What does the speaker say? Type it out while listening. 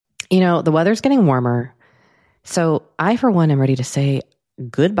The weather's getting warmer. So I, for one, am ready to say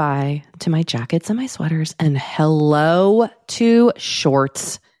goodbye to my jackets and my sweaters and hello to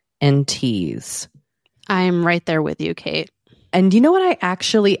shorts and tees. I'm right there with you, Kate. And you know what? I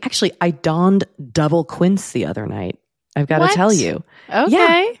actually, I donned double quince the other night. I've got to tell you. Okay.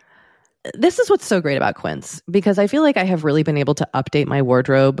 Yeah. This is what's so great about quince, because I feel like I have really been able to update my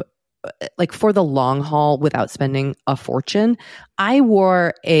wardrobe like for the long haul without spending a fortune. I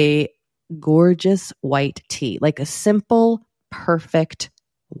wore a gorgeous white tee, like a simple, perfect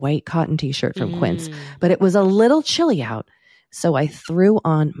white cotton t-shirt from Quince, but it was a little chilly out. So I threw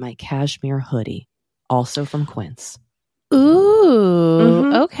on my cashmere hoodie, also from Quince.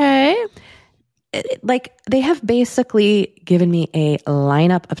 Ooh, okay. Like they have basically given me a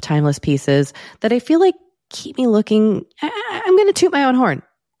lineup of timeless pieces that I feel like keep me looking, I'm going to toot my own horn,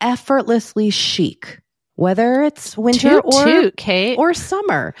 effortlessly chic, whether it's winter or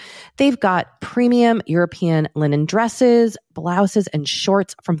summer. They've got premium European linen dresses, blouses, and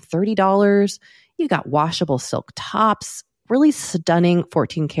shorts from $30. You got washable silk tops, really stunning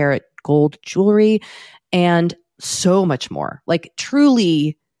 14 karat gold jewelry, and so much more. Like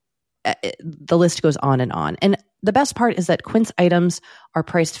truly, the list goes on. And the best part is that Quince items are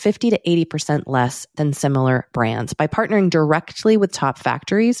priced 50 to 80% less than similar brands. By partnering directly with top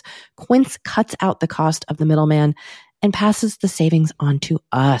factories, Quince cuts out the cost of the middleman and passes the savings on to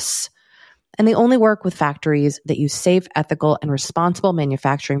us. And they only work with factories that use safe, ethical, and responsible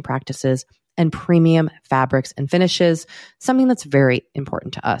manufacturing practices and premium fabrics and finishes, something that's very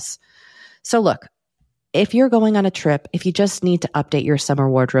important to us. So look, if you're going on a trip, if you just need to update your summer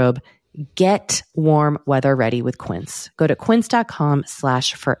wardrobe, get warm weather ready with Quince. Go to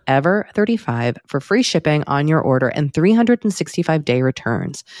quince.com/forever35 for free shipping on your order and 365-day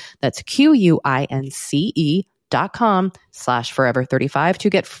returns. That's QUINCE.com/forever35 to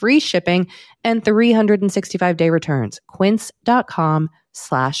get free shipping and 365-day returns.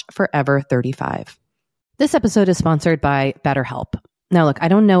 Quince.com/forever35. This episode is sponsored by BetterHelp. Now, look, I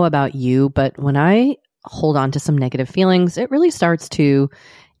don't know about you, but when I hold on to some negative feelings, it really starts to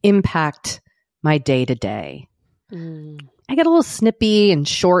impact my day to day. I get a little snippy and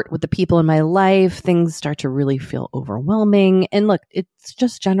short with the people in my life. Things start to really feel overwhelming. And look, it's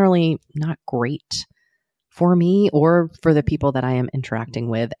just generally not great for me or for the people that I am interacting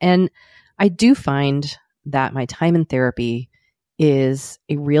with. And I do find that my time in therapy is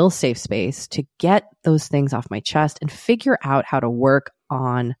a real safe space to get those things off my chest and figure out how to work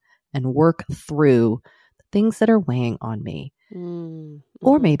on and work through the things that are weighing on me.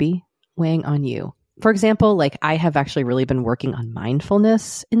 Or maybe weighing on you. For example, like I have actually really been working on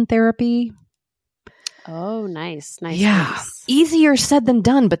mindfulness in therapy. Oh, nice. Yeah. Nice. Easier said than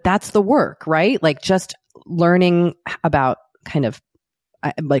done, but that's the work, right? Like just learning about kind of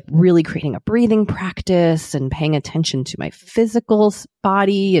like really creating a breathing practice and paying attention to my physical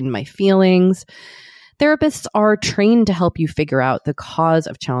body and my feelings. Therapists are trained to help you figure out the cause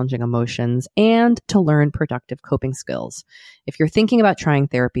of challenging emotions and to learn productive coping skills. If you're thinking about trying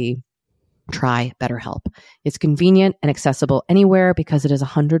therapy, try BetterHelp. It's convenient and accessible anywhere because it is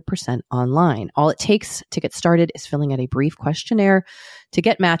 100% online. All it takes to get started is filling out a brief questionnaire to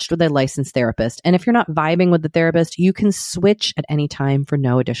get matched with a licensed therapist. And if you're not vibing with the therapist, you can switch at any time for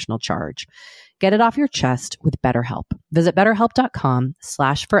no additional charge. Get it off your chest with BetterHelp. Visit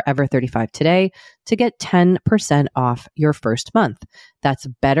BetterHelp.com/forever35 today to get 10% off your first month. That's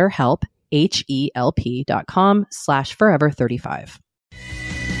BetterHelp, HELP.com/forever35.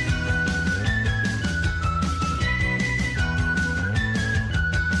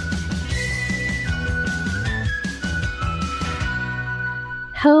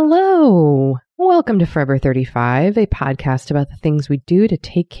 Hello. Welcome to Forever 35, a podcast about the things we do to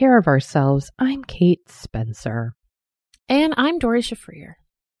take care of ourselves. I'm Kate Spencer. And I'm Dory Shafrir.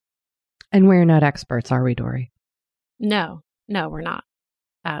 And we're not experts, are we, Dory? No, we're not.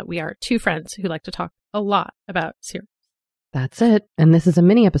 We are two friends who like to talk a lot about series. That's it. And this is a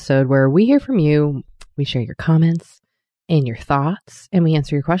mini episode where we hear from you, we share your comments and your thoughts, and we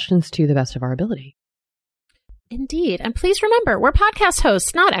answer your questions to the best of our ability. Indeed. And please remember, we're podcast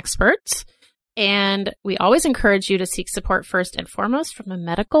hosts, not experts. And we always encourage you to seek support first and foremost from a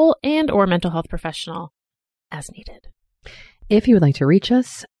medical and or mental health professional as needed. If you would like to reach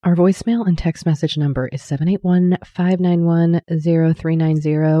us, our voicemail and text message number is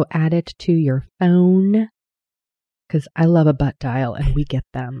 781-591-0390. Add it to your phone because I love a butt dial and we get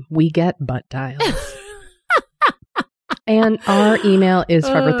them. We get butt dials. And our email is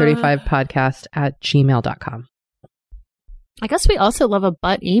forever35podcast@gmail.com. I guess we also love a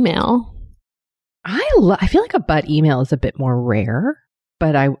butt email. I feel like a butt email is a bit more rare.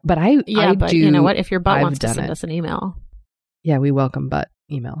 But I do. You know what? If your butt I've wants to done send it. us an email. Yeah, we welcome butt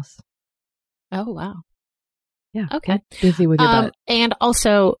emails. Oh, wow. Yeah. Okay. Get busy with your butt. And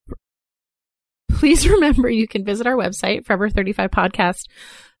also, please remember you can visit our website,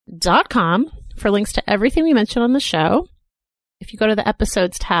 forever35podcast.com, for links to everything we mentioned on the show. If you go to the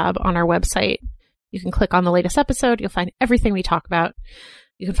episodes tab on our website, you can click on the latest episode. You'll find everything we talk about.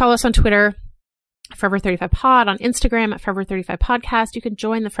 You can follow us on Twitter, Forever35Pod, on Instagram at Forever35Podcast. You can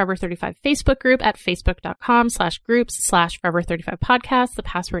join the Forever35 Facebook group at facebook.com/groups/Forever35Podcast. The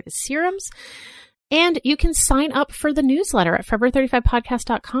password is serums. And you can sign up for the newsletter at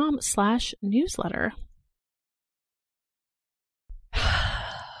Forever35Podcast.com/newsletter.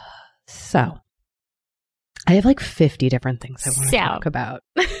 So, I have like 50 different things I want to talk about.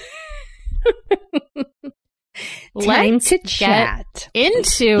 Time to chat.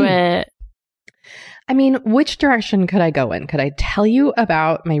 Into it. I mean, which direction could I go in? Could I tell you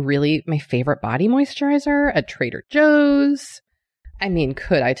about my favorite body moisturizer at Trader Joe's? I mean,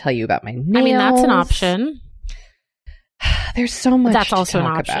 could I tell you about my nails? I mean, that's an option. There's so much. That's also to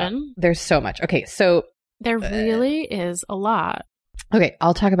an talk option. About. There's so much. Okay, so there really is a lot. Okay,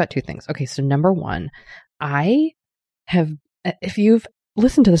 I'll talk about two things. Okay, so number one, I have, if you've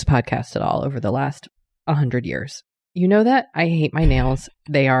listened to this podcast at all over the last 100 years, you know that I hate my nails.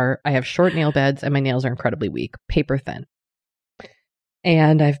 I have short nail beds and my nails are incredibly weak, paper thin.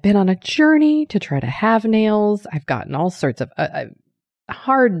 And I've been on a journey to try to have nails. I've gotten all sorts of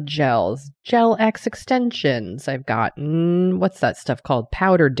hard gels, Gel X extensions. I've gotten, what's that stuff called?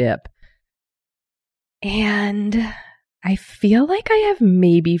 Powder dip. And I feel like I have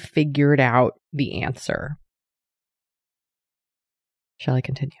maybe figured out the answer. Shall I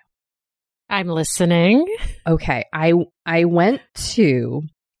continue? I'm listening. Okay. I went to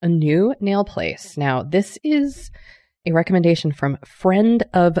a new nail place. Now, this is a recommendation from friend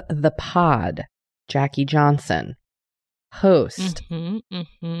of the pod, Jackie Johnson, host and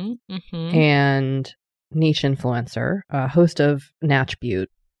niche influencer, host of Natch Butte.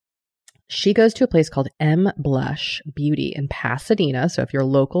 She goes to a place called M Blush Beauty in Pasadena. So if you're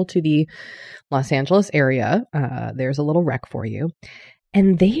local to the Los Angeles area, there's a little rec for you.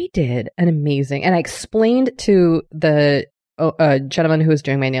 And they did an amazing, and I explained to the gentleman who was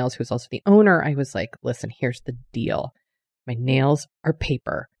doing my nails, who's also the owner, I was like, listen, here's the deal. My nails are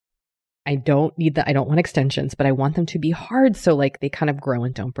paper. I don't want extensions, but I want them to be hard so like they kind of grow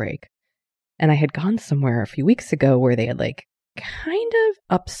and don't break. And I had gone somewhere a few weeks ago where they had like kind of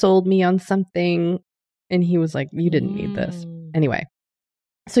upsold me on something. And he was like, you didn't need this. Anyway,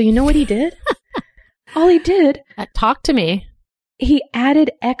 so you know what he did? All he did. Talk to me. He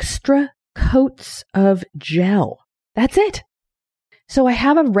added extra coats of gel. That's it. So I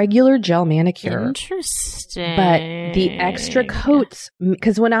have a regular gel manicure. Interesting. But the extra coats,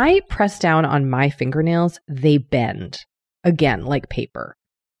 because when I press down on my fingernails, they bend again like paper.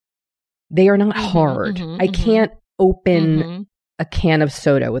 They are not hard. I can't open a can of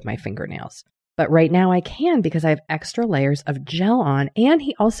soda with my fingernails. But right now I can because I have extra layers of gel on. And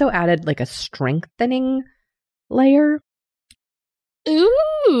he also added like a strengthening layer.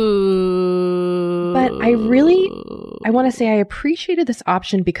 Ooh. But I want to say I appreciated this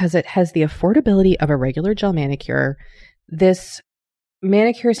option because it has the affordability of a regular gel manicure. This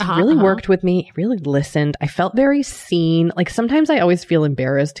manicurist really worked with me, really listened. I felt very seen. Like sometimes I always feel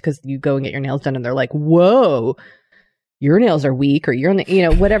embarrassed because you go and get your nails done and they're like, whoa, your nails are weak or you're,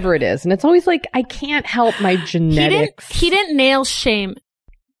 whatever it is. And it's always like, I can't help my genetics. He didn't nail shame.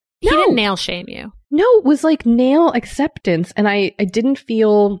 He didn't nail shame you. No, it was like nail acceptance. And I didn't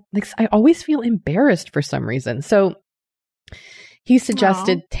feel like, I always feel embarrassed for some reason. So he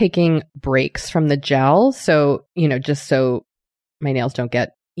suggested taking breaks from the gel. So, just so my nails don't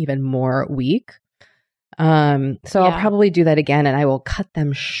get even more weak. So I'll probably do that again and I will cut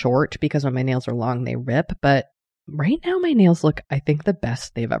them short because when my nails are long, they rip. But right now my nails look, I think, the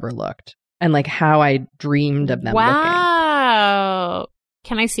best they've ever looked. And like how I dreamed of them looking. Wow.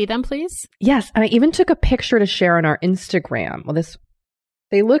 Can I see them, please? Yes. And I even took a picture to share on our Instagram. Well,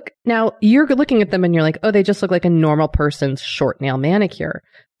 they look, now you're looking at them and you're like, oh, they just look like a normal person's short nail manicure.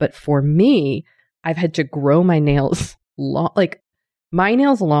 But for me, I've had to grow my nails long, like my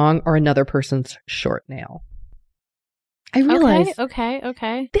nails long or another person's short nail. I realize,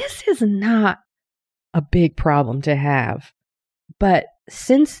 okay. This is not a big problem to have. But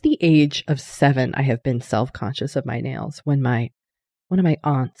since the age of 7, I have been self-conscious of my nails. When one of my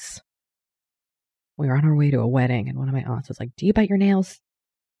aunts, we were on our way to a wedding and one of my aunts was like, do you bite your nails?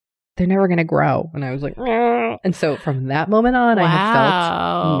 They're never going to grow. And I was like, "Rrr." And so from that moment on, I have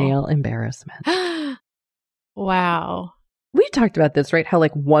felt nail embarrassment. Wow. we talked about this, right? How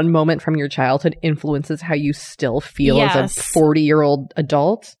like one moment from your childhood influences how you still feel as a 40-year-old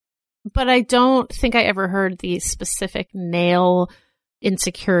adult. But I don't think I ever heard the specific nail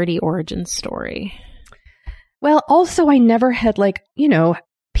insecurity origin story. Well, also I never had like,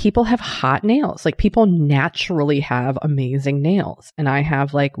 people have hot nails. Like people naturally have amazing nails. And I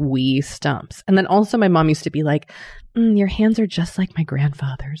have like wee stumps. And then also my mom used to be like, your hands are just like my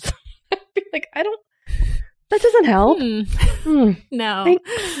grandfather's. I'd be like, that doesn't help. No.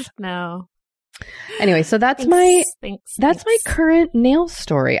 Thanks. No. Anyway, so that's my current nail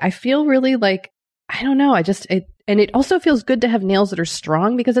story. I feel really like, I don't know. And it also feels good to have nails that are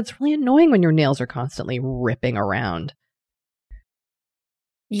strong because it's really annoying when your nails are constantly ripping around.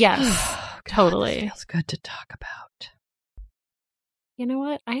 Yes, God, totally. It feels good to talk about. You know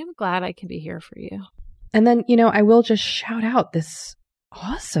what? I am glad I can be here for you. And then, I will just shout out this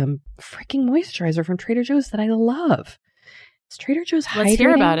awesome freaking moisturizer from Trader Joe's that I love. It's Trader Joe's Hydrating. Let's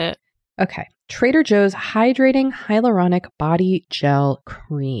hear about it. Okay. Trader Joe's Hydrating Hyaluronic Body Gel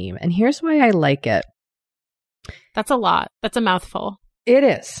Cream. And here's why I like it. That's a lot. That's a mouthful. It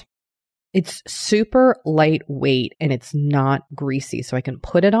is. It's super lightweight and it's not greasy. So I can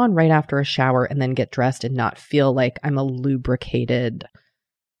put it on right after a shower and then get dressed and not feel like I'm a lubricated,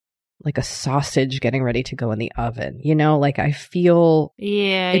 like a sausage getting ready to go in the oven. Like I feel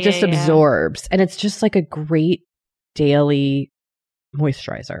it just absorbs. And it's just like a great daily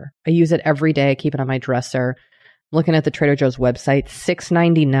moisturizer. I use it every day. I keep it on my dresser. Looking at the Trader Joe's website,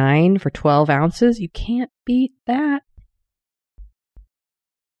 $6.99 for 12 ounces. You can't beat that.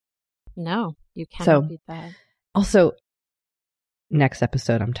 No, you cannot beat that. Also, next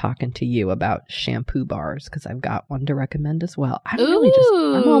episode, I'm talking to you about shampoo bars because I've got one to recommend as well. I'm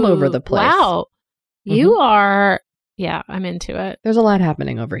all over the place. Wow. You are, I'm into it. There's a lot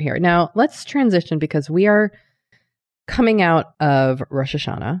happening over here. Now, let's transition because we are coming out of Rosh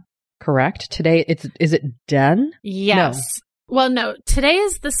Hashanah, correct? Today, is it done? Yes. No. Well, no, today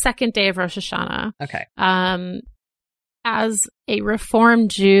is the second day of Rosh Hashanah. Okay. As a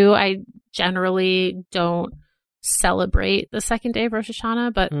Reformed Jew, I generally don't celebrate the second day of Rosh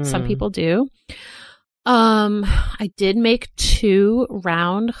Hashanah, but some people do. I did make 2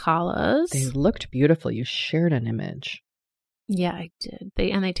 round challahs. They looked beautiful. You shared an image. Yeah, I did.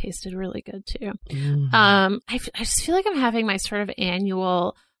 They tasted really good too. I just feel like I'm having my sort of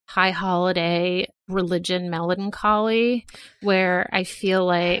annual high holiday religion melancholy where I feel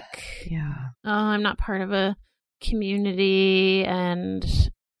like I'm not part of a community and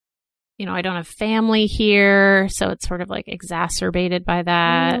I don't have family here, so it's sort of like exacerbated by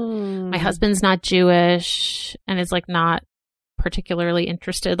that. My husband's not Jewish and is like not particularly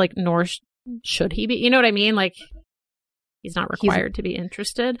interested, like nor should he be, you know what I mean? Like he's not required to be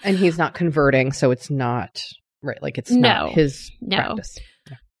interested. And he's not converting, so it's not right, like it's not his practice.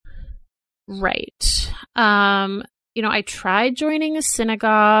 Yeah. Right. I tried joining a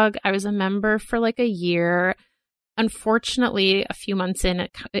synagogue. I was a member for like a year. Unfortunately, a few months in,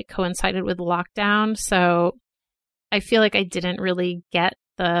 it coincided with lockdown. So I feel like I didn't really get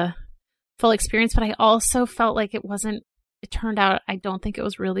the full experience, but I also felt like it turned out, I don't think it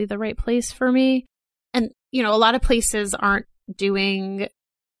was really the right place for me. And, a lot of places aren't doing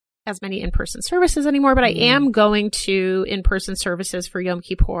as many in-person services anymore, but I am going to in-person services for Yom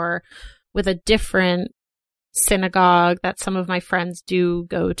Kippur with a different synagogue that some of my friends do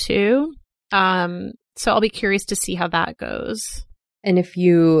go to. So I'll be curious to see how that goes. And if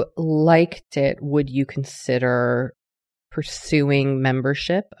you liked it, would you consider pursuing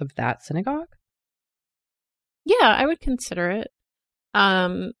membership of that synagogue? Yeah, I would consider it.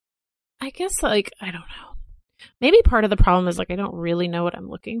 I guess, I don't know. Maybe part of the problem is, I don't really know what I'm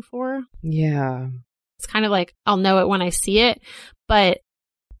looking for. Yeah. It's kind of like, I'll know it when I see it. But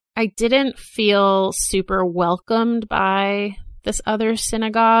I didn't feel super welcomed by this other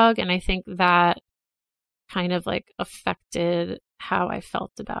synagogue. And I think that kind of affected how I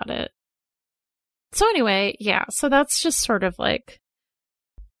felt about it. So anyway, so that's just sort of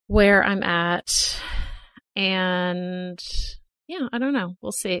where I'm at. And I don't know.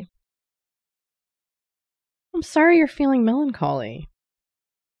 We'll see. I'm sorry you're feeling melancholy.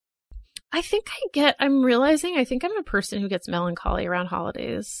 I'm realizing I think I'm a person who gets melancholy around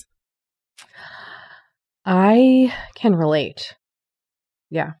holidays. I can relate.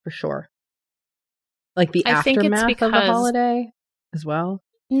 Yeah, for sure. The aftermath of the holiday as well?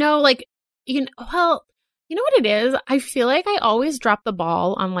 No, you know what it is? I feel like I always drop the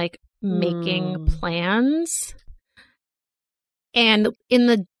ball on making plans. And in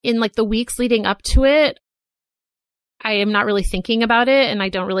the weeks leading up to it, I am not really thinking about it and I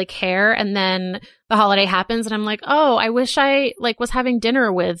don't really care. And then the holiday happens and I'm like, oh, I wish I like was having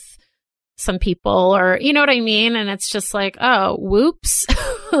dinner with some people, or you know what I mean? And it's just like, oh, whoops.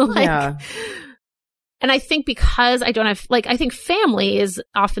 Like, yeah. And I think because I don't have, like, I think family is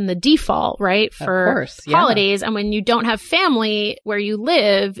often the default, right? For Of course, yeah. holidays. And when you don't have family where you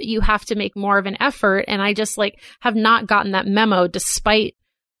live, you have to make more of an effort. And I just like have not gotten that memo despite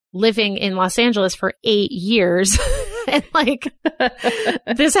living in Los Angeles for 8 years. And like,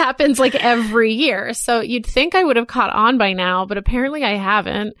 this happens like every year. So you'd think I would have caught on by now, but apparently I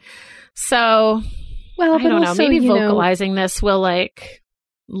haven't. So, well, I don't know. Maybe vocalizing this will like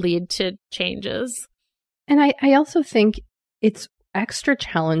lead to changes. And I also think it's extra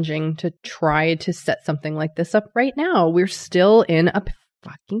challenging to try to set something like this up right now. We're still in a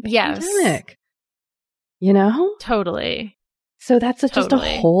fucking pandemic. You know? Totally. So that's just a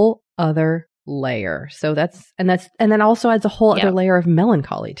whole other layer. So and then also adds a whole other layer of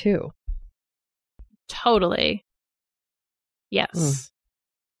melancholy too. Totally. Yes.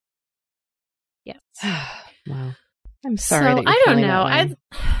 Yes. Wow. I'm sorry. So that you're I don't feeling know. that way.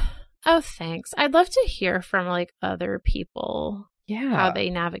 Oh, thanks. I'd love to hear from like other people. Yeah. How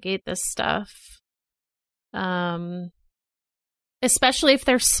they navigate this stuff. Especially if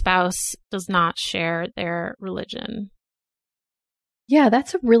their spouse does not share their religion. Yeah,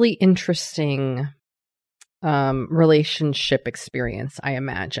 that's a really interesting relationship experience, I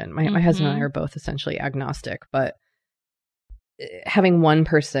imagine. My husband and I are both essentially agnostic, but having one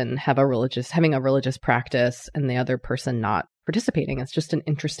person having a religious practice and the other person not participating, it's just an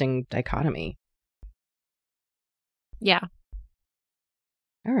interesting dichotomy. Yeah.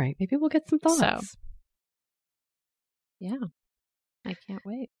 All right, maybe we'll get some thoughts. So, yeah, I can't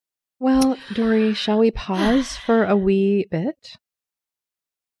wait. Well, Doree, shall we pause for a wee bit?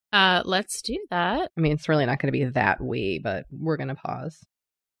 Let's do that. I mean, it's really not going to be that wee, but we're going to pause.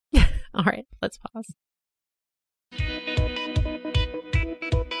 All right, let's pause.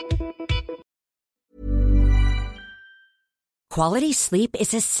 Quality sleep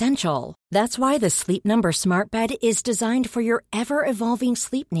is essential. That's why the Sleep Number Smart Bed is designed for your ever-evolving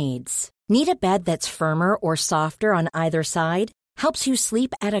sleep needs. Need a bed that's firmer or softer on either side? Helps you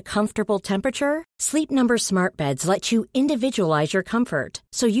sleep at a comfortable temperature? Sleep Number Smart Beds let you individualize your comfort,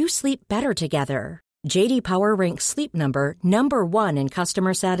 so you sleep better together. J.D. Power ranks Sleep Number number 1 in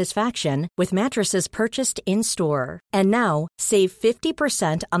customer satisfaction with mattresses purchased in-store. And now, save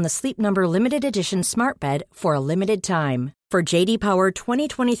 50% on the Sleep Number Limited Edition Smart Bed for a limited time. For J.D. Power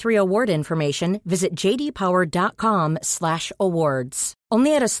 2023 award information, visit jdpower.com/awards.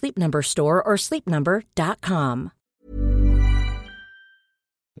 Only at a Sleep Number store or sleepnumber.com.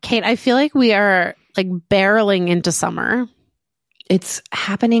 Kate, I feel like we are like barreling into summer. It's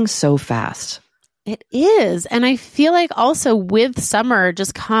happening so fast. It is. And I feel like also with summer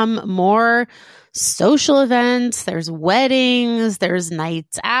just come more social events. There's weddings, there's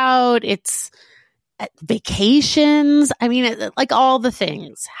nights out, it's vacations. I mean, like all the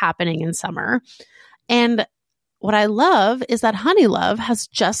things happening in summer. And what I love is that Honeylove has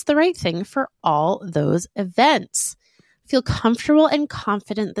just the right thing for all those events. Feel comfortable and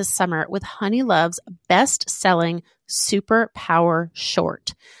confident this summer with Honeylove's best-selling Super Power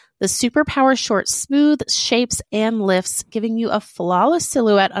Short. The Super Power Short smooths, shapes, and lifts, giving you a flawless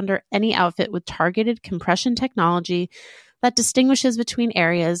silhouette under any outfit with targeted compression technology that distinguishes between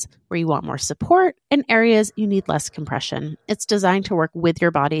areas where you want more support and areas you need less compression. It's designed to work with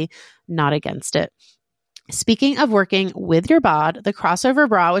your body, not against it. Speaking of working with your bod, the crossover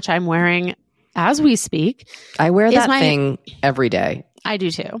bra, which I'm wearing as we speak. I wear that thing every day. I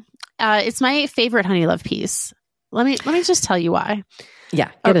do too. It's my favorite Honeylove piece. Let me just tell you why.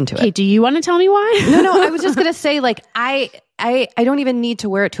 Yeah, get into it. Okay, do you want to tell me why? No, I was just going to say, like, I don't even need to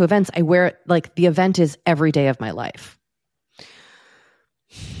wear it to events. I wear it, like, the event is every day of my life.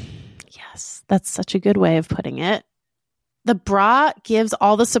 Yes, that's such a good way of putting it. The bra gives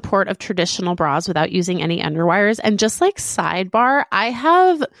all the support of traditional bras without using any underwires. And just like sidebar, I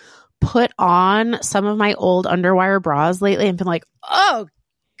have put on some of my old underwire bras lately and been like, oh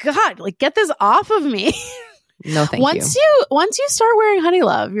God, like get this off of me. No, thank once you. Once you start wearing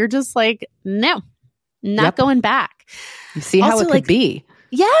Honeylove, you're just like, no, not going back. You see how also, it could be.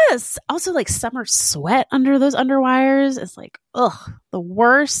 Yes. Also, like summer sweat under those underwires is like, ugh, the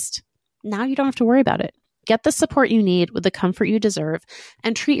worst. Now you don't have to worry about it. Get the support you need with the comfort you deserve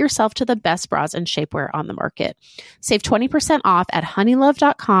and treat yourself to the best bras and shapewear on the market. Save 20% off at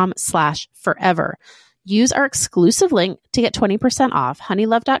honeylove.com/forever. Use our exclusive link to get 20% off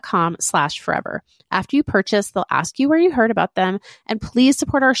honeylove.com/forever. After you purchase, they'll ask you where you heard about them, and please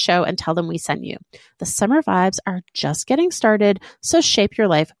support our show and tell them we sent you. The summer vibes are just getting started, so shape your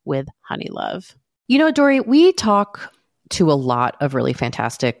life with Honeylove. You know, Dory, we talk to a lot of really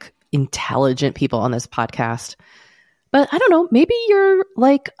fantastic, intelligent people on this podcast, but I don't know, maybe you're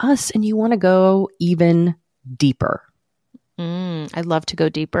like us and you want to go even deeper. I'd love to go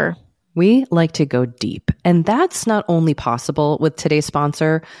deeper. We like to go deep, and that's not only possible with today's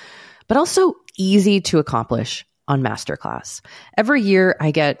sponsor, but also easy to accomplish on Masterclass. Every year,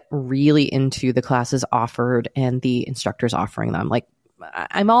 I get really into the classes offered and the instructors offering them. Like,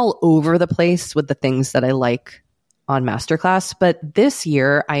 I'm all over the place with the things that I like on Masterclass, but this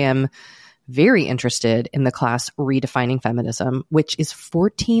year, I am very interested in the class Redefining Feminism, which is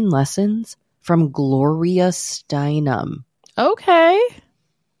 14 lessons from Gloria Steinem. Okay.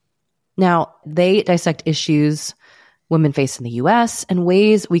 Now, they dissect issues women face in the U.S. and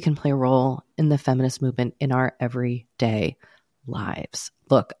ways we can play a role in the feminist movement in our everyday lives.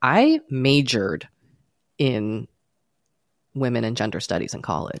 Look, I majored in women and gender studies in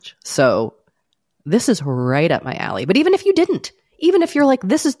college, so this is right up my alley. But even if you didn't, even if you're like,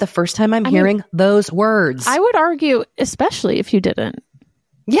 this is the first time I'm hearing those words. I would argue, especially if you didn't.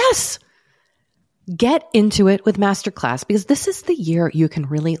 Yes. Get into it with Masterclass, because this is the year you can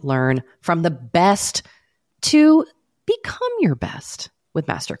really learn from the best to become your best with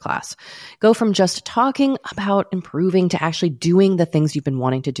Masterclass. Go from just talking about improving to actually doing the things you've been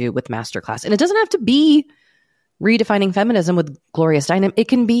wanting to do with Masterclass. And it doesn't have to be redefining feminism with Gloria Steinem. It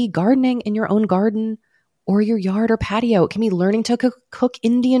can be gardening in your own garden or your yard or patio. It can be learning to cook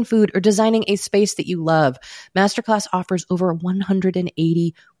Indian food or designing a space that you love. Masterclass offers over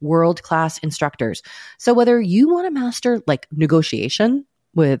 180 world-class instructors. So whether you want to master like negotiation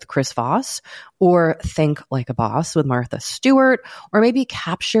with Chris Voss, or think like a boss with Martha Stewart, or maybe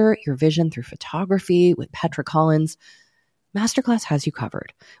capture your vision through photography with Petra Collins, Masterclass has you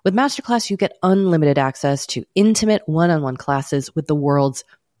covered. With Masterclass, you get unlimited access to intimate one-on-one classes with the world's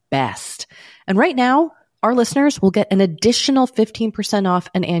best. And right now, our listeners will get an additional 15% off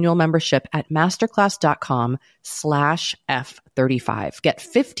an annual membership at masterclass.com/F35. Get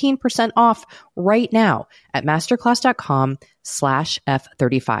 15% off right now at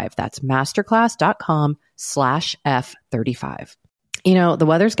masterclass.com/F35. That's masterclass.com/F35. You know, the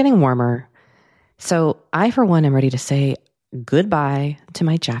weather's getting warmer, so I, for one, am ready to say goodbye to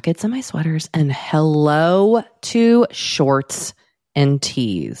my jackets and my sweaters and hello to shorts and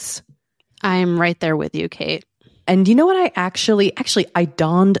tees. I'm right there with you, Kate. And you know what? I actually I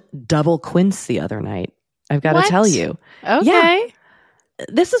donned double quince the other night. I've got to tell you. Okay. Yeah.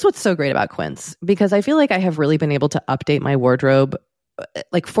 This is what's so great about quince, because I feel like I have really been able to update my wardrobe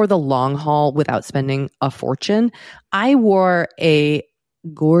like for the long haul without spending a fortune. I wore a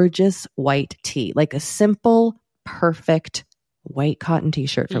gorgeous white tee, like a simple, perfect white cotton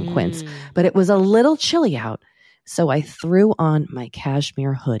t-shirt from Quince, but it was a little chilly out. So I threw on my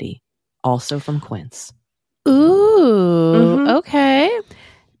cashmere hoodie, also from Quince. Ooh, okay.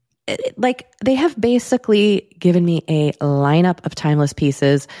 Like, they have basically given me a lineup of timeless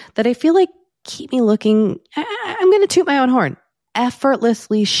pieces that I feel like keep me looking, I'm going to toot my own horn,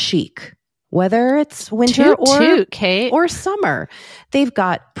 effortlessly chic, whether it's winter or summer. They've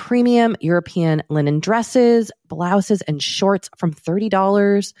got premium European linen dresses, blouses, and shorts from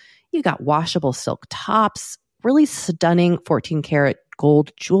 $30. You got washable silk tops, really stunning 14-karat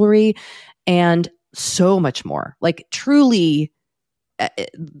gold jewelry, and so much more. Like, truly,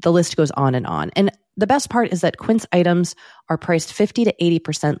 the list goes on and on. And the best part is that Quince items are priced 50 to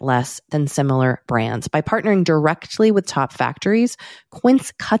 80% less than similar brands. By partnering directly with top factories,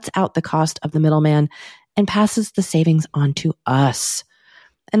 Quince cuts out the cost of the middleman and passes the savings on to us.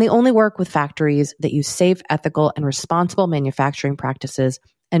 And they only work with factories that use safe, ethical, and responsible manufacturing practices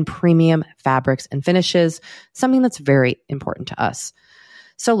and premium fabrics and finishes, something that's very important to us.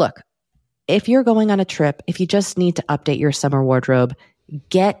 So look, if you're going on a trip, if you just need to update your summer wardrobe,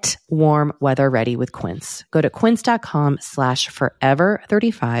 get warm weather ready with Quince. Go to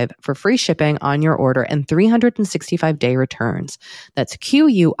quince.com/forever35 for free shipping on your order and 365-day returns. That's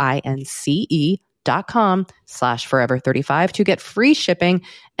QUINCE.com/forever35 to get free shipping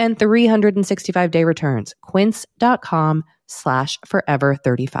and 365-day returns.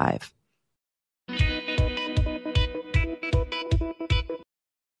 Quince.com/forever35.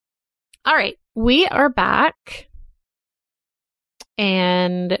 All right, we are back.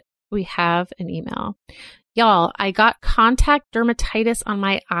 And we have an email. Y'all, I got contact dermatitis on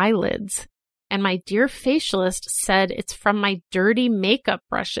my eyelids, and my dear facialist said it's from my dirty makeup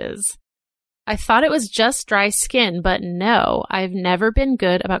brushes. I thought it was just dry skin, but no, I've never been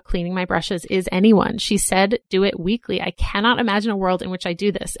good about cleaning my brushes. Is anyone? She said, do it weekly. I cannot imagine a world in which I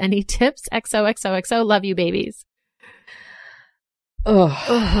do this. Any tips? XOXOXO. Love you, babies. Oh.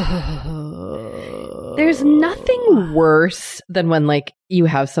 There's nothing worse than when like you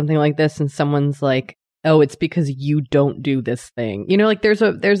have something like this and someone's like, oh, it's because you don't do this thing. You know, like there's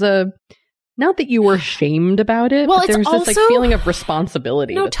a not that you were shamed about it, but there's this like feeling of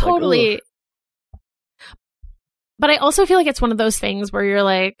responsibility. No, totally. Like, but I also feel like it's one of those things where you're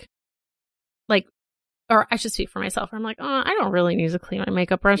like, or I should speak for myself. Where I'm like, oh, I don't really need to clean my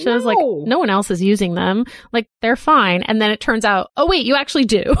makeup brushes. No. Like, no one else is using them. Like, they're fine. And then it turns out, oh, wait, you actually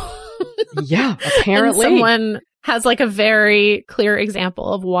do. Yeah, apparently. And someone has like a very clear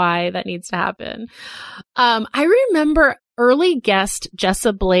example of why that needs to happen. I remember early guest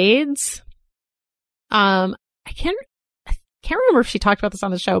Jessa Blades. I can't remember if she talked about this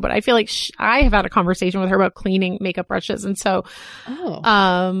on the show, but I feel like I have had a conversation with her about cleaning makeup brushes. And so,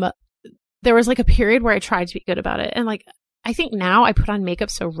 there was like a period where I tried to be good about it. And like, I think now I put on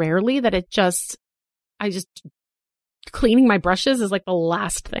makeup so rarely that cleaning my brushes is like the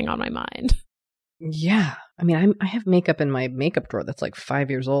last thing on my mind. Yeah. I mean, I have makeup in my makeup drawer that's like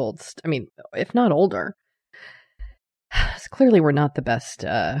 5 years old. I mean, if not older. Clearly, we're not the best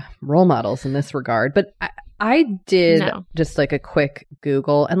role models in this regard. But I did just like a quick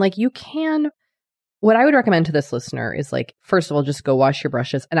Google, and like you can. What I would recommend to this listener is like, first of all, just go wash your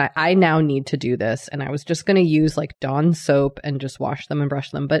brushes. And I now need to do this. And I was just going to use like Dawn soap and just wash them and brush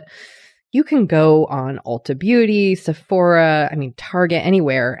them. But you can go on Ulta Beauty, Sephora, I mean, Target,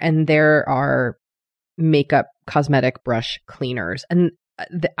 anywhere. And there are makeup cosmetic brush cleaners. And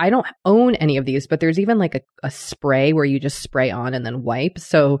I don't own any of these, but there's even like a spray where you just spray on and then wipe.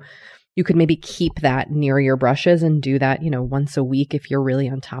 So you could maybe keep that near your brushes and do that, you know, once a week if you're really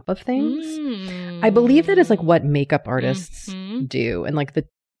on top of things. I believe that is like what makeup artists do. And like the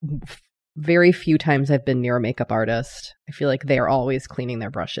very few times I've been near a makeup artist, I feel like they are always cleaning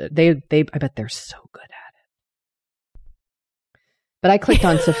their brushes. I bet they're so good at it. But I clicked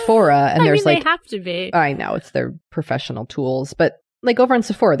on Sephora and there's like, they have to be. I know it's their professional tools, but like over on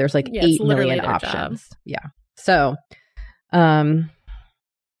Sephora, there's like 8 million options. Job. Yeah. So,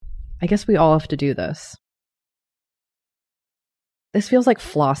 I guess we all have to do this. This feels like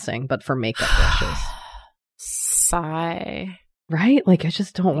flossing, but for makeup brushes. Sigh. Right? Like, I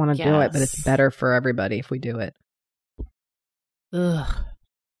just don't want to do it, but it's better for everybody if we do it. Ugh.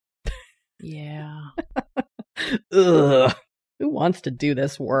 Yeah. Ugh. Who wants to do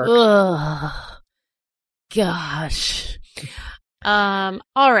this work? Ugh. Gosh. All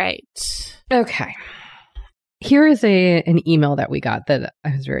right. Okay. Here is an email that we got that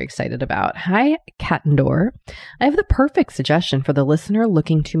I was very excited about. Hi, Katendor. I have the perfect suggestion for the listener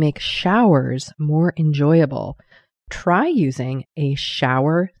looking to make showers more enjoyable. Try using a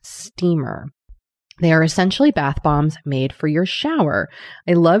shower steamer. They are essentially bath bombs made for your shower.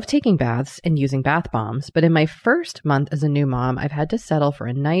 I love taking baths and using bath bombs, but in my first month as a new mom, I've had to settle for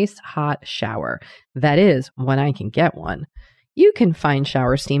a nice hot shower. That is, when I can get one. You can find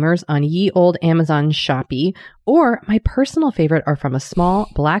shower steamers on ye old Amazon Shoppy, or my personal favorite are from a small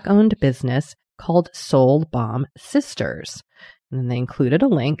Black-owned business called Soul Balm Sisters. And then they included a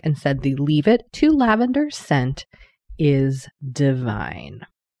link and said the Leave It to Lavender scent is divine.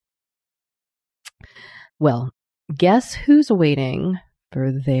 Well, guess who's waiting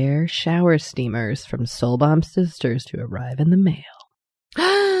for their shower steamers from Soul Balm Sisters to arrive in the mail?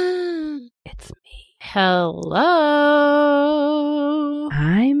 It's me. Hello.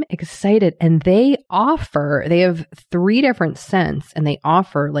 I'm excited. And they have 3 different scents, and they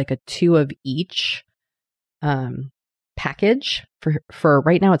offer like a 2 of each package for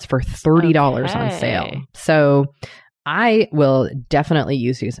right now. It's for $30 on sale. So I will definitely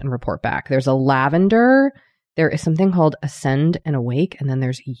use these and report back. There's a lavender. There is something called Ascend and Awake. And then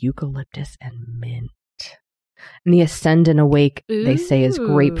there's eucalyptus and mint. And the Ascend and Awake, they say, is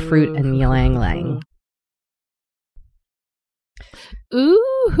grapefruit and ylang ylang. Ooh.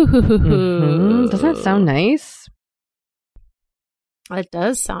 Mm-hmm. Doesn't that sound nice? It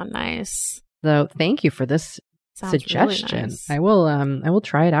does sound nice. So thank you for this suggestion. Really nice. I will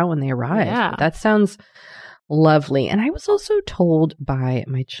try it out when they arrive. Yeah. That sounds lovely. And I was also told by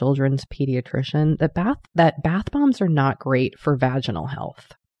my children's pediatrician that bath bombs are not great for vaginal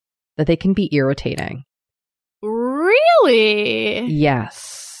health, that they can be irritating. Really?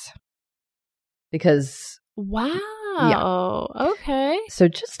 Yes. Because wow. Yeah. Okay. So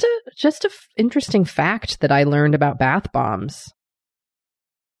just a interesting fact that I learned about bath bombs.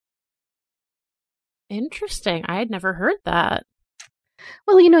 Interesting. I had never heard that.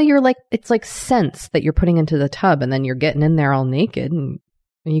 Well, you're like, it's like scents that you're putting into the tub and then you're getting in there all naked and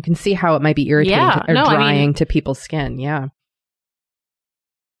you can see how it might be irritating or drying to people's skin. Yeah.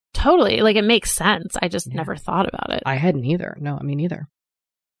 Totally. Like it makes sense. I just never thought about it. I hadn't either. No, me neither.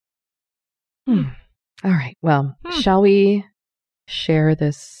 All right. Well, shall we share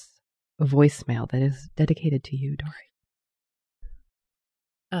this voicemail that is dedicated to you, Dory?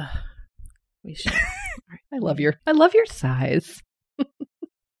 We should. Right. I love your sighs.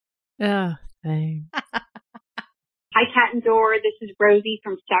 Yeah. Thanks. Hi, Kat and Dor. This is Rosie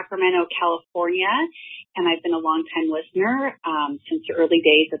from Sacramento, California, and I've been a longtime listener since the early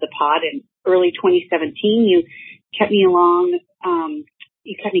days of the pod. In early 2017, you kept me along.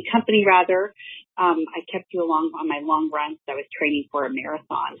 You kept me company, rather. I kept you along on my long runs. I was training for a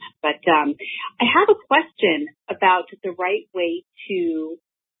marathon. But I have a question about the right way to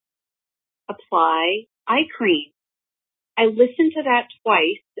apply eye cream. I listened to that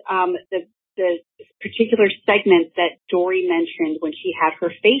twice. The particular segment that Dory mentioned when she had her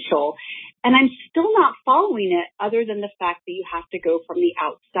facial, and I'm still not following it other than the fact that you have to go from the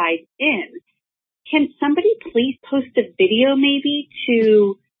outside in. Can somebody please post a video maybe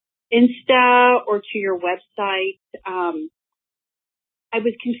to Insta or to your website? I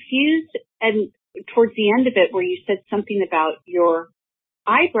was confused and towards the end of it where you said something about your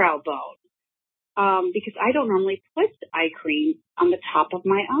eyebrow bone. Because I don't normally put eye cream on the top of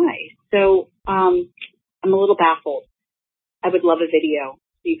my eye. So I'm a little baffled. I would love a video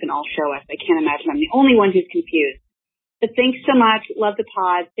so you can all show us. I can't imagine I'm the only one who's confused. But thanks so much. Love the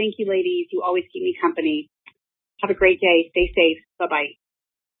pod. Thank you, ladies. You always keep me company. Have a great day. Stay safe. Bye-bye.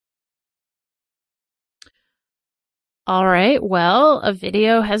 All right. Well, a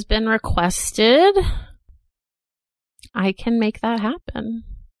video has been requested. I can make that happen.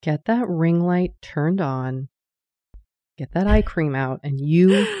 Get that ring light turned on. Get that eye cream out, and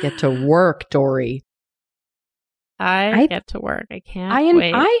you get to work, Dory. I get to work. I can't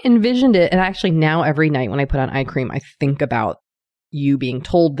wait. I envisioned it, and actually now every night when I put on eye cream, I think about you being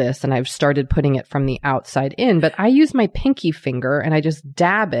told this, and I've started putting it from the outside in, but I use my pinky finger, and I just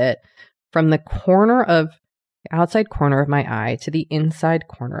dab it from the outside corner of my eye to the inside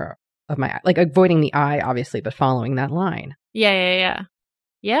corner of my eye, like avoiding the eye, obviously, but following that line. Yeah.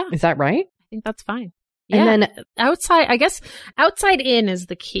 Is that right? I think that's fine. Yeah. And then outside, I guess outside in is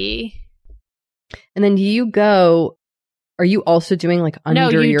the key. And then are you also doing like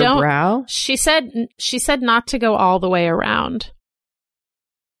under your brow? She said not to go all the way around.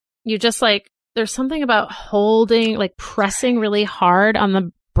 You just like, there's something about holding, like pressing really hard on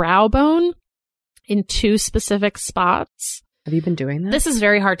the brow bone in two specific spots. Have you been doing that? This is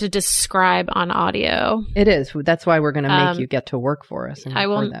very hard to describe on audio. It is. That's why we're going to make you get to work for us and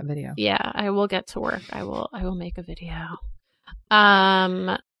record that video. Yeah, I will get to work. I will make a video.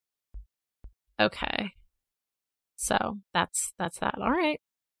 Okay. So that's that. All right.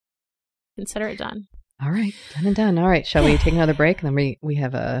 Consider it done. All right. Done and done. All right. Shall we take another break? And then we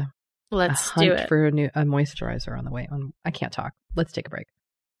have a hunt do it for a moisturizer on the way. I can't talk. Let's take a break.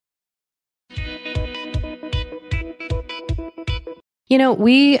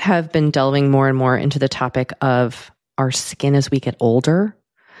 We have been delving more and more into the topic of our skin as we get older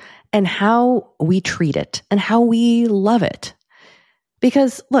and how we treat it and how we love it.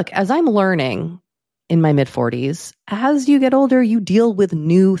 Because look, as I'm learning in my mid-40s, as you get older, you deal with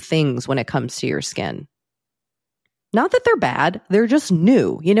new things when it comes to your skin. Not that they're bad, they're just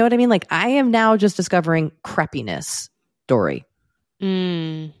new. You know what I mean? Like I am now just discovering crepiness, Dory.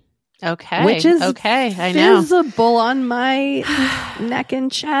 Okay. Which is I know. visible on my neck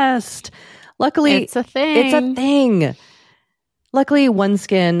and chest. Luckily, it's a thing. Luckily,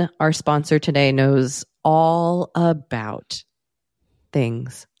 OneSkin, our sponsor today, knows all about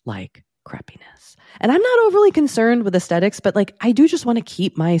things like crepiness. And I'm not overly concerned with aesthetics, but like I do just want to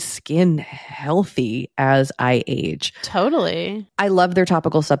keep my skin healthy as I age. Totally. I love their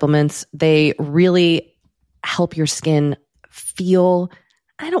topical supplements. They really help your skin feel,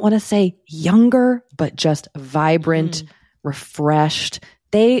 I don't want to say younger, but just vibrant, refreshed.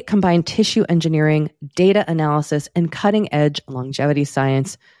 They combine tissue engineering, data analysis, and cutting-edge longevity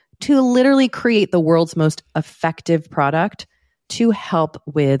science to literally create the world's most effective product to help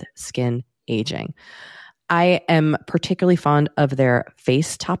with skin aging. I am particularly fond of their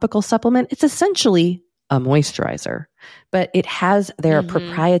face topical supplement. It's essentially a moisturizer, but it has their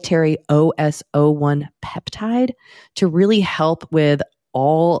proprietary OS01 peptide to really help with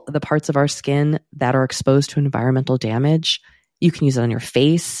all the parts of our skin that are exposed to environmental damage. You can use it on your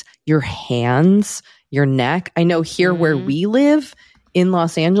face, your hands, your neck. I know here where we live in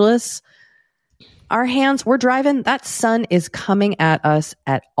Los Angeles, our hands, we're driving. That sun is coming at us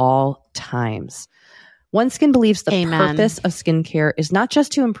at all times. OneSkin believes the purpose of skincare is not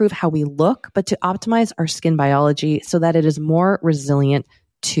just to improve how we look, but to optimize our skin biology so that it is more resilient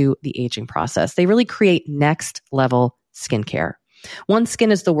to the aging process. They really create next level skincare.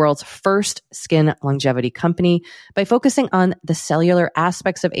 OneSkin is the world's first skin longevity company. By focusing on the cellular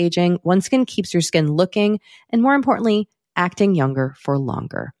aspects of aging, OneSkin keeps your skin looking and, more importantly, acting younger for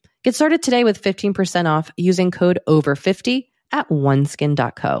longer. Get started today with 15% off using code OVER50 at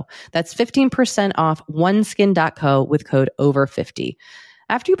oneskin.co. That's 15% off oneskin.co with code OVER50.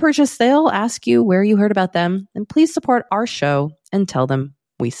 After you purchase, they'll ask you where you heard about them, and please support our show and tell them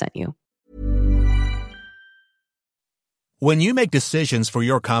we sent you. When you make decisions for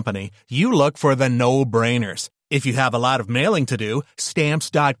your company, you look for the no-brainers. If you have a lot of mailing to do,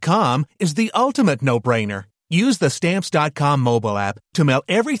 Stamps.com is the ultimate no-brainer. Use the Stamps.com mobile app to mail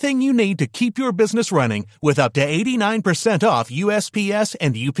everything you need to keep your business running with up to 89% off USPS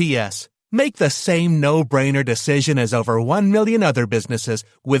and UPS. Make the same no-brainer decision as over 1 million other businesses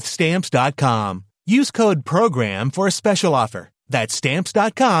with Stamps.com. Use code PROGRAM for a special offer. That's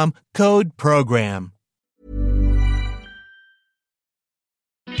Stamps.com, code PROGRAM.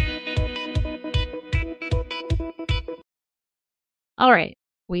 All right,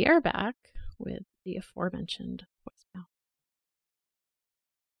 we are back with the aforementioned voicemail.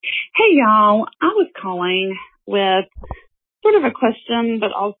 Hey, y'all. I was calling with sort of a question,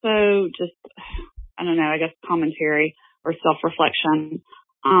 but also just, I don't know, I guess commentary or self-reflection.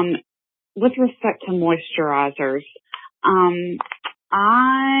 With respect to moisturizers,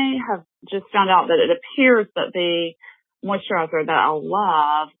 I have just found out that it appears that the moisturizer that I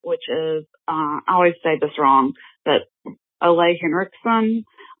love, which is, I always say this wrong, but Ole Henriksen,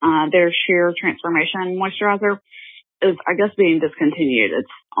 their sheer transformation moisturizer is, I guess, being discontinued.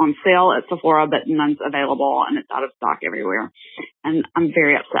 It's on sale at Sephora, but none's available and it's out of stock everywhere. And I'm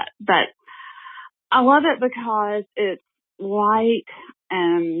very upset. But I love it because it's light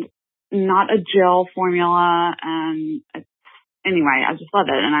and not a gel formula. And anyway, I just love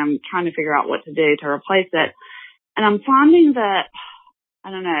it. And I'm trying to figure out what to do to replace it. And I'm finding that, I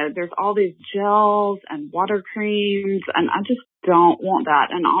don't know, there's all these gels and water creams, and I just don't want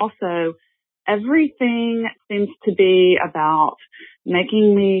that. And also, everything seems to be about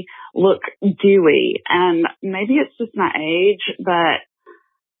making me look dewy. And maybe it's just my age, but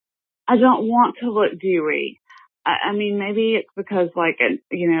I don't want to look dewy. I mean, maybe it's because, like,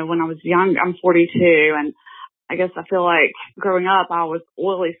 you know, when I was young, I'm 42, and I guess I feel like growing up I was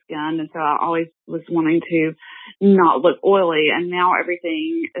oily skinned, and so I always was wanting to not look oily, and now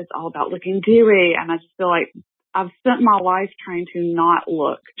everything is all about looking dewy, and I just feel like I've spent my life trying to not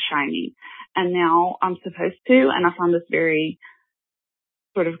look shiny, and now I'm supposed to, and I find this very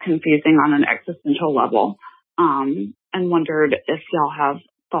sort of confusing on an existential level, and wondered if y'all have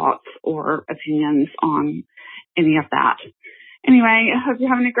thoughts or opinions on any of that. Anyway, I hope you're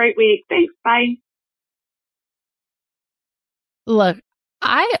having a great week. Thanks. Bye. Look,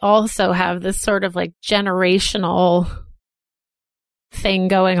 I also have this sort of like generational thing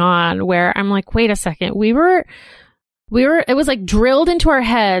going on where I'm like, wait a second, we were, it was like drilled into our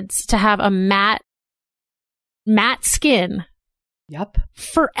heads to have a matte skin. Yep.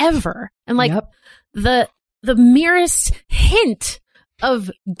 Forever. And like the merest hint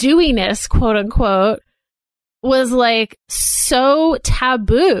of dewiness, quote unquote, was like so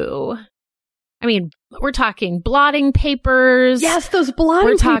taboo. I mean, we're talking blotting papers. Yes, those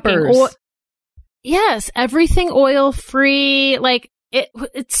blotting papers. Yes, everything oil free. Like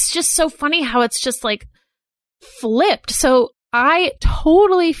it's just so funny how it's just like flipped. So I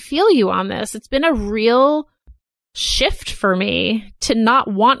totally feel you on this. It's been a real shift for me to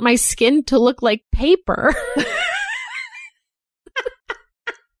not want my skin to look like paper.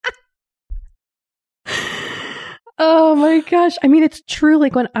 Oh my gosh. I mean, it's true.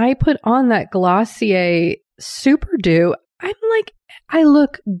 Like when I put on that Glossier Super Dew, I'm like, I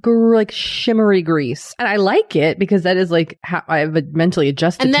look like shimmery grease. And I like it because that is like how I've mentally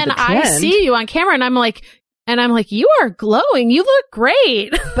adjusted and to the trend. And then I see you on camera and I'm like, you are glowing. You look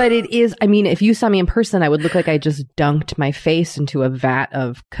great. But it is, I mean, if you saw me in person, I would look like I just dunked my face into a vat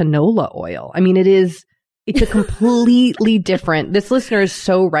of canola oil. I mean, it's a completely different. This listener is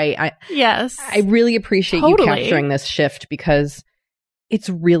so right. Yes. I really appreciate you capturing this shift because it's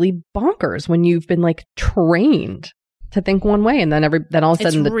really bonkers when you've been like trained to think one way and then all of a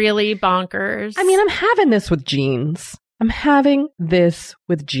sudden it's really bonkers. I mean, I'm having this with jeans. But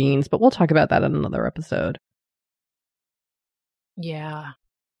we'll talk about that in another episode. Yeah.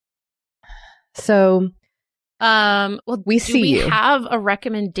 So Well, we do see we you. have a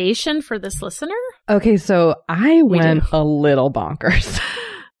recommendation for this listener? Okay, so I went do. a little bonkers.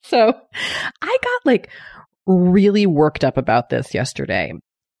 So I got like really worked up about this yesterday.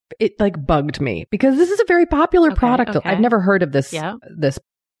 It like bugged me because this is a very popular product. Okay. I've never heard of this this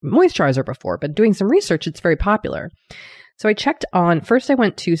moisturizer before, but doing some research, it's very popular. So I checked on, first I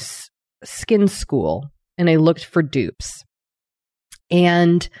went to Skin School and I looked for dupes.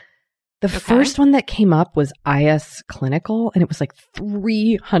 And the first one that came up was IS Clinical, and it was like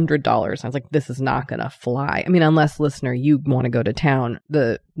 $300. I was like, this is not going to fly. I mean, unless, listener, you want to go to town.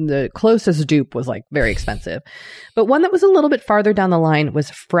 The closest dupe was like very expensive. But one that was a little bit farther down the line was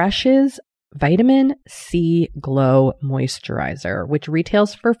Fresh's Vitamin C Glow Moisturizer, which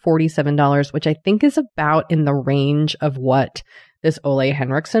retails for $47, which I think is about in the range of what this Ole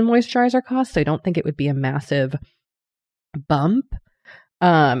Henriksen moisturizer costs. So I don't think it would be a massive bump.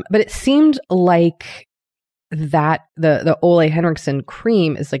 But it seemed like that the Ole Henriksen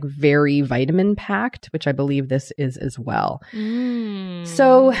cream is like very vitamin packed, which I believe this is as well.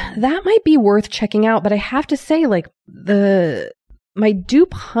 So that might be worth checking out. But I have to say, like, my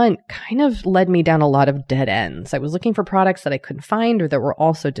dupe hunt kind of led me down a lot of dead ends. I was looking for products that I couldn't find or that were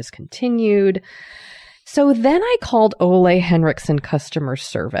also discontinued. So then I called Ole Henriksen customer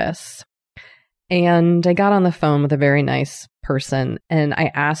service. And I got on the phone with a very nice person, and I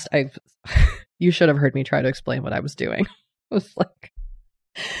asked, you should have heard me try to explain what I was doing. I was like,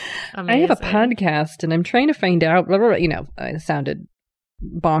 amazing. I have a podcast and I'm trying to find out, blah, blah, blah. You know, it sounded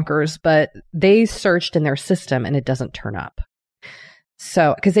bonkers, but they searched in their system and it doesn't turn up.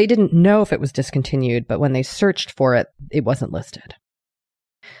 So, because they didn't know if it was discontinued, but when they searched for it, it wasn't listed.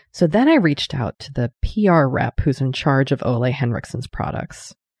 So then I reached out to the PR rep who's in charge of Ole Henriksen's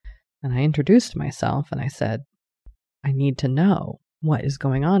products. And I introduced myself and I said, I need to know what is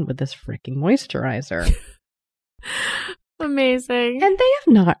going on with this freaking moisturizer. Amazing. And they have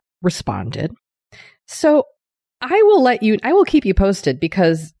not responded. So I will keep you posted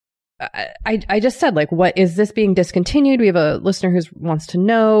because I just said, like, what is this being discontinued? We have a listener who wants to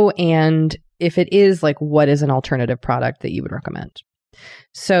know. And if it is, like, what is an alternative product that you would recommend?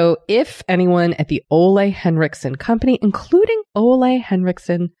 So if anyone at the Ole Henriksen company, including Ole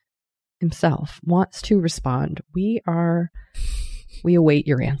Henriksen himself, wants to respond, we await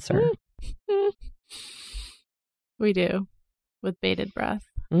your answer. We do, with bated breath.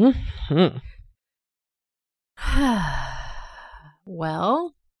 Mm-hmm.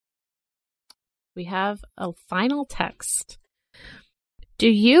 Well, we have a final text. Do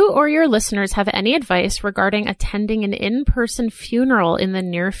you or your listeners have any advice regarding attending an in-person funeral in the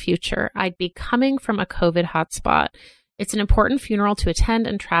near future? I'd be coming from a COVID hotspot. It's an important funeral to attend,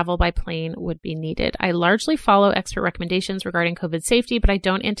 and travel by plane would be needed. I largely follow expert recommendations regarding COVID safety, but I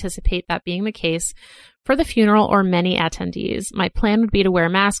don't anticipate that being the case for the funeral or many attendees. My plan would be to wear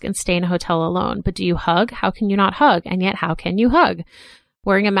a mask and stay in a hotel alone. But do you hug? How can you not hug? And yet, how can you hug?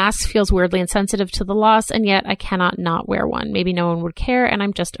 Wearing a mask feels weirdly insensitive to the loss, and yet I cannot not wear one. Maybe no one would care, and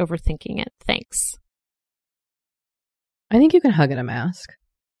I'm just overthinking it. Thanks. I think you can hug in a mask,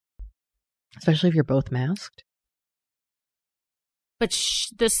 especially if you're both masked. But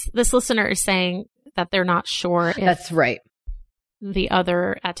this listener is saying that they're not sure if that's right. The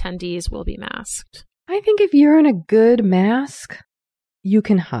other attendees will be masked. I think if you're in a good mask, you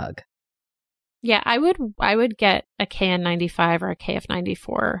can hug. Yeah, I would get a KN95 or a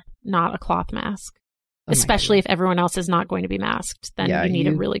KF94, not a cloth mask. Especially if everyone else is not going to be masked, then you need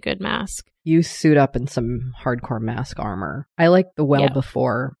a really good mask. You suit up in some hardcore mask armor. I like the well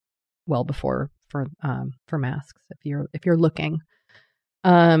before for masks if you're looking.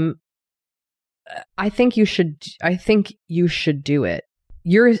 I think you should do it.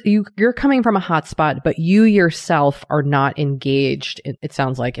 You're coming from a hotspot, but you yourself are not engaged. It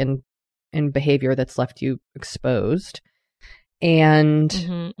sounds like in behavior that's left you exposed, and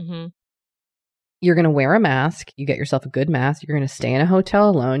you're going to wear a mask. You get yourself a good mask. You're going to stay in a hotel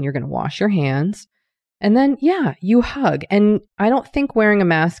alone. You're going to wash your hands, and then you hug. And I don't think wearing a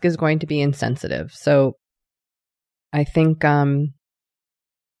mask is going to be insensitive. So I think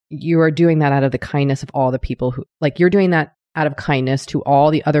you are doing that out of the kindness of all the people who, like, you're doing that out of kindness to all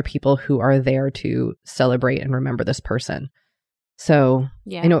the other people who are there to celebrate and remember this person. So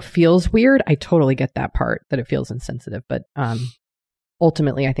I know it feels weird. I totally get that part, that it feels insensitive, but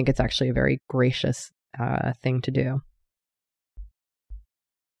ultimately I think it's actually a very gracious thing to do.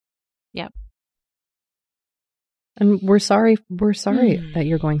 Yep. And we're sorry that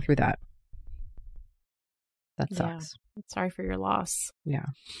you're going through that. That sucks. Yeah. Sorry for your loss. Yeah.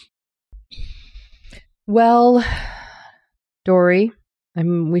 Well, Dory,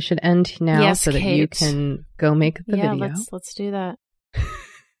 We should end now Yes, so that you Kate. can go make the Yeah, video. let's do that.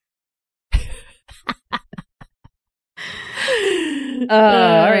 All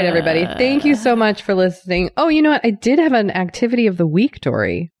right, everybody. Thank you so much for listening. Oh, you know what? I did have an activity of the week,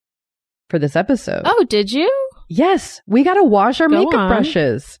 Dory, for this episode. Oh, did you? Yes. We got to wash our Go makeup on.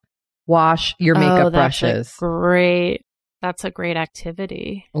 brushes. Wash your makeup brushes. That's a great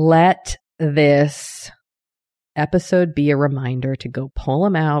activity. Let this episode be a reminder to go pull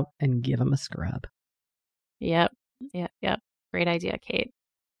them out and give them a scrub. Yep. Great idea, Kate.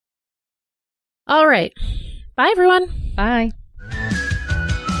 All right. Bye, everyone. Bye.